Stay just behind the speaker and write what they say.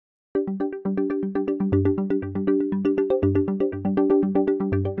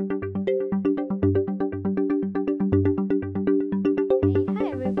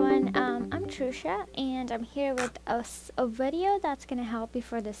a video that's going to help you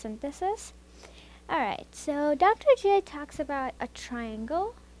for the synthesis. Alright, so Dr. J talks about a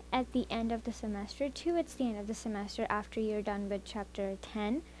triangle at the end of the semester, towards the end of the semester after you're done with chapter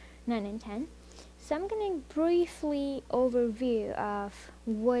 10, 9 and 10. So I'm going to briefly overview of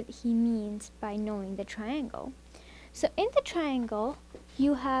what he means by knowing the triangle. So in the triangle,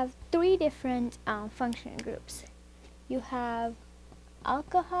 you have three different function groups. You have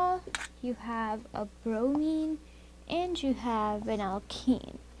alcohol, you have a bromine, and you have an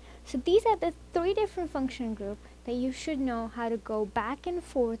alkene. So these are the three different function groups that you should know how to go back and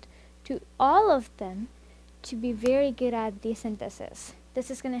forth to all of them to be very good at the synthesis. This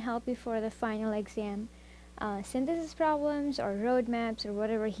is going to help you for the final exam synthesis problems or roadmaps or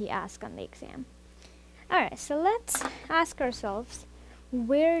whatever he asks on the exam. Alright, so let's ask ourselves,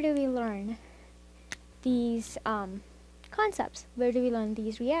 where do we learn these concepts? Where do we learn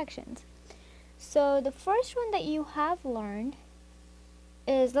these reactions? So the first one that you have learned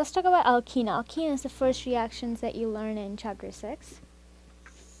is, let's talk about alkene. Alkene is the first reactions that you learn in chapter 6.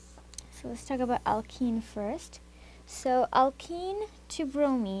 So let's talk about alkene first. So alkene to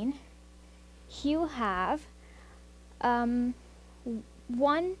bromine, you have one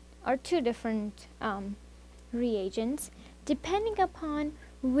or two different reagents depending upon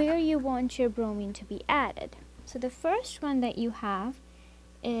where you want your bromine to be added. So the first one that you have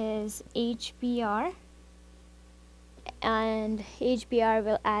is HBr, and HBr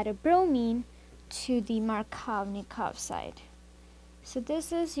will add a bromine to the Markovnikov side. So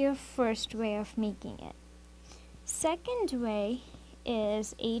this is your first way of making it. Second way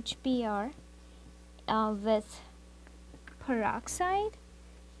is HBr with peroxide.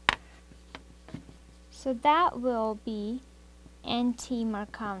 So that will be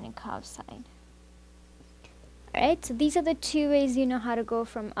anti-Markovnikov side. Alright, so these are the two ways you know how to go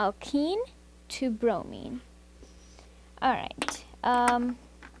from alkene to bromine. Alright,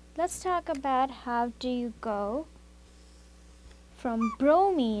 let's talk about how do you go from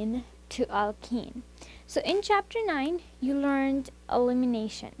bromine to alkene. So in chapter 9, you learned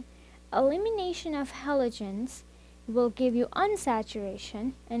elimination. Elimination of halogens will give you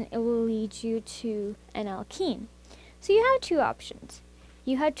unsaturation and it will lead you to an alkene. So you have two options.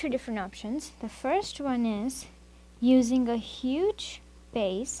 You have two different options. The first one is using a huge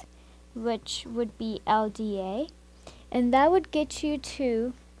base, which would be LDA, and that would get you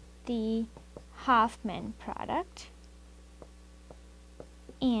to the Hofmann product.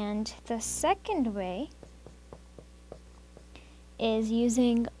 And the second way is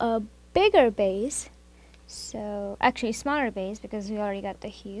using a bigger base, so actually smaller base because we already got the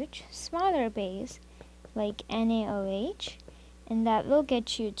huge, smaller base like NaOH, and that will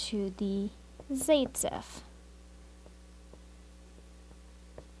get you to the Zaitsev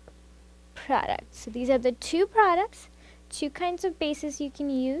product. So these are the two products, two kinds of bases you can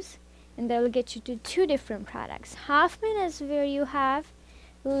use, and that will get you to two different products. Hofmann is where you have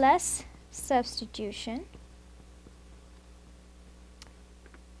less substitution,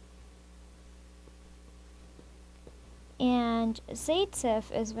 and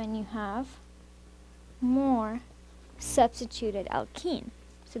Zaitsev is when you have more substituted alkene.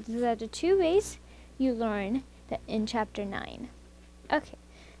 So these are the two ways you learn that in chapter 9. Okay,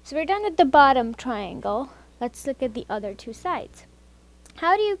 so we're done with the bottom triangle. Let's look at the other two sides.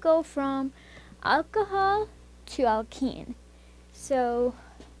 How do you go from alcohol to alkene? So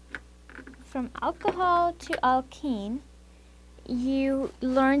from alcohol to alkene, you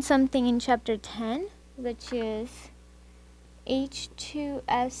learn something in chapter 10, which is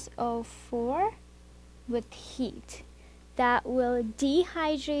H2SO4 with heat. That will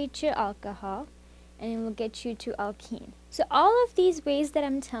dehydrate your alcohol and it will get you to alkene. So all of these ways that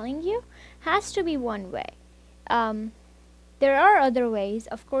I'm telling you has to be one way. There are other ways.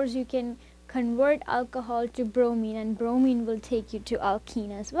 Of course, you can convert alcohol to bromine and bromine will take you to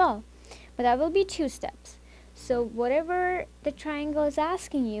alkene as well. But that will be two steps. So whatever the triangle is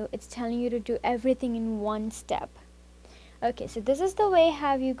asking you, it's telling you to do everything in one step. Okay, so this is the way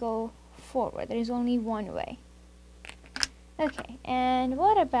how you go forward. There is only one way. Okay, and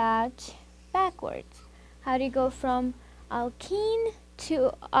what about backwards? How do you go from alkene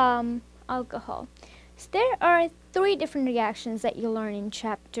to alcohol? So there are three different reactions that you learn in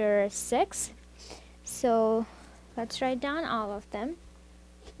chapter 6. So let's write down all of them.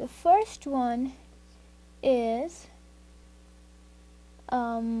 The first one is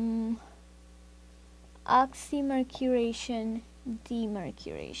oxymercuration,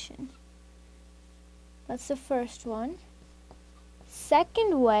 demercuration. That's the first one.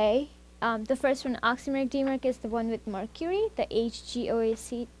 Second way, the first one, oxymerc demerc, is the one with mercury, the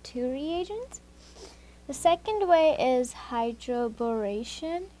HgOAc2 reagents. The second way is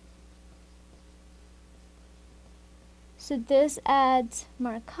hydroboration. So this adds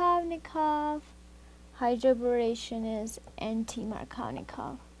Markovnikov. Hydroboration is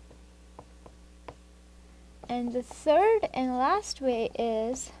anti-Markovnikov. And the third and last way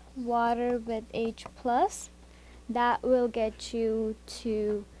is water with H+. That will get you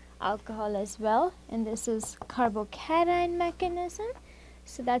to alcohol as well. And this is carbocation mechanism.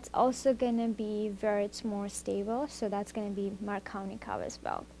 So that's also going to be where it's more stable. So that's going to be Markovnikov as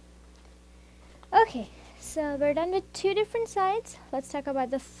well. Okay, so we're done with two different sides. Let's talk about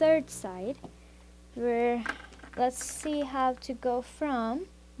the third side. Let's see how to go from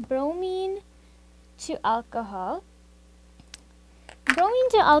bromine to alcohol. Bromine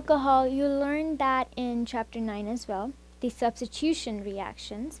to alcohol, you learned that in chapter 9 as well. The substitution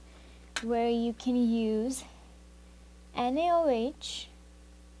reactions, where you can use NaOH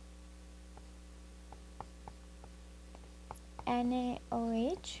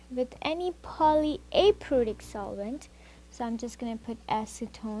with any polyaprotic solvent. So I'm just going to put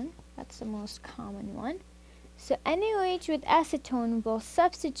acetone. That's the most common one. So NaOH with acetone will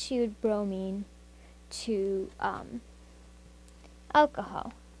substitute bromine to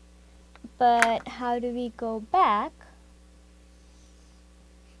alcohol. But how do we go back?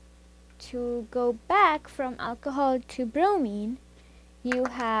 To go back from alcohol to bromine, you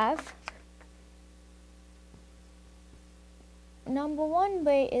have number one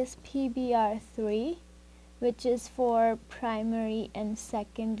way is PBr3, which is for primary and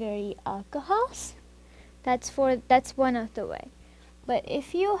secondary alcohols. That's one of the way. But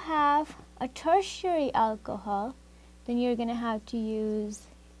if you have a tertiary alcohol, then you're going to have to use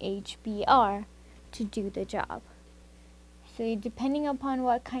HBr to do the job. So depending upon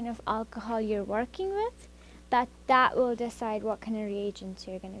what kind of alcohol you're working with, that will decide what kind of reagents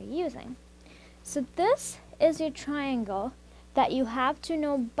you're going to be using. So this is your triangle that you have to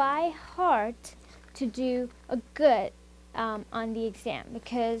know by heart to do a good on the exam,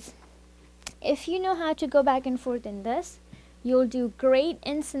 because if you know how to go back and forth in this, you'll do great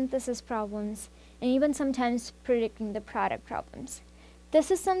in synthesis problems and even sometimes predicting the product problems. This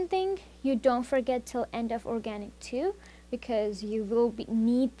is something you don't forget till end of Organic 2, because you will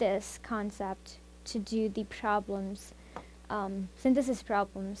need this concept to do the problems, synthesis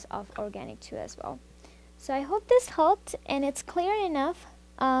problems of Organic 2 as well. So I hope this helped and it's clear enough.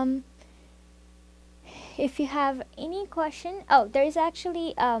 If you have any question, there's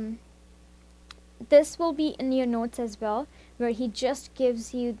actually, this will be in your notes as well, where he just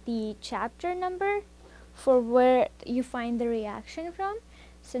gives you the chapter number for where you find the reaction from.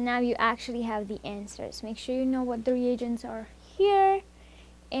 So now you actually have the answers. Make sure you know what the reagents are here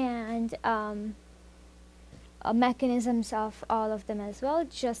and mechanisms of all of them as well,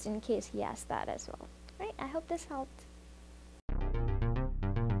 just in case he asks that as well. Right? I hope this helped.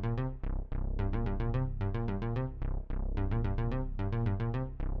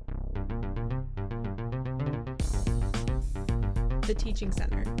 The Teaching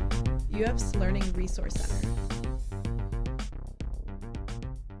Center, UF's Learning Resource Center.